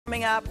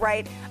coming up,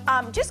 right?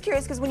 Just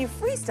curious, because when you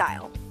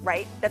freestyle,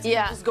 right, that's when you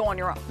just go on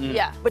your own.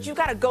 Yeah. But you've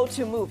got a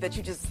go-to move that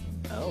you just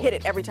hit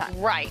it every time.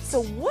 Right.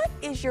 So what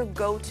is your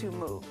go-to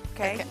move?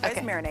 Okay, let's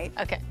marinate.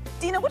 Okay.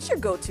 Dina, what's your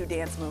go-to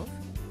dance move?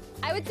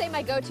 I would say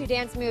my go-to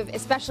dance move,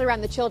 especially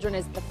around the children,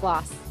 is the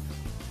floss.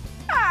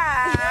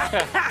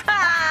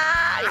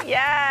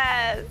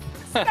 Yes.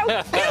 Out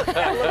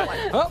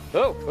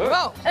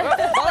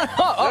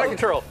of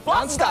control.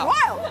 Non-stop.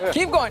 Wild.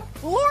 Keep going.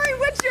 Lori,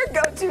 what's your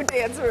go-to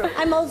dance move?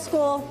 I'm old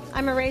school.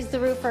 I'm a raise the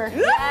roofer.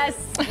 Yes.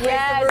 Raise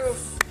the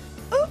roof.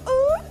 Ooh,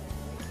 ooh.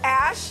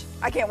 Ash,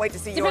 I can't wait to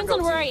see your Depends go-to.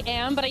 on where I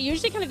am, but I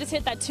usually kind of just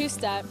hit that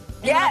two-step. And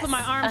then Yes. I'll put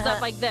my arms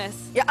up like this.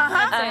 Yeah,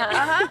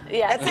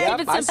 Yeah. That's it.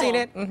 Yep, I've seen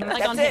it.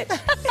 Like on That's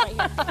Hitch. Right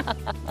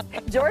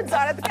here. Jordan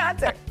saw it at the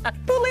concert.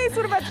 Police,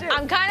 what about you?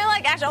 I'm kind of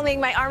like Ash, only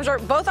my arms are,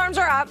 both arms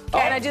are up,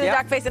 and I do the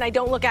duck face, and I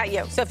don't look at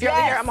you. So if you're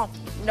over here, I'm all.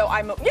 No,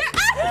 I'm. Yeah.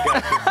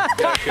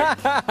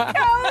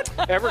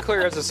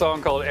 Everclear has a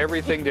song called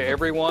Everything to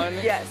Everyone.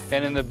 Yes.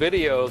 And in the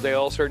video, they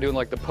all start doing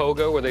like the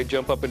pogo where they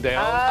jump up and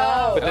down.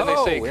 Oh. But then they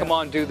say, Oh, come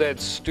on, do that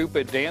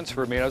stupid dance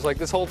for me. And I was like,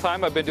 this whole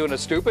time I've been doing a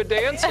stupid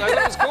dance? I thought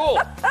it was cool.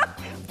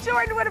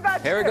 Jordan, what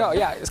about Here you? we go.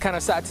 Yeah, it's kind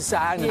of side to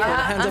side and you put the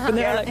hands up in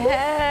there. Like,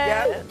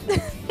 Yeah.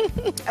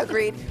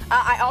 Agreed.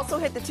 I also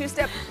hit the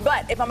two-step,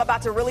 but if I'm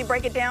about to really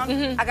break it down,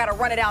 I got to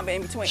run it out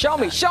in between. show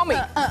me, show me.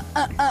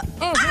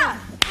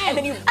 And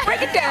then you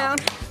Break it down.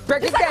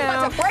 Break it It's like I'm down.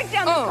 about to break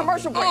down this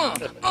commercial break.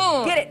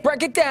 Get it.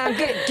 Break it down.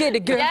 Get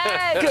it, girl.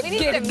 Yes, we need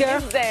Get the it, girl.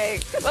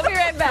 music. We'll be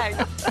right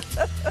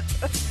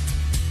back.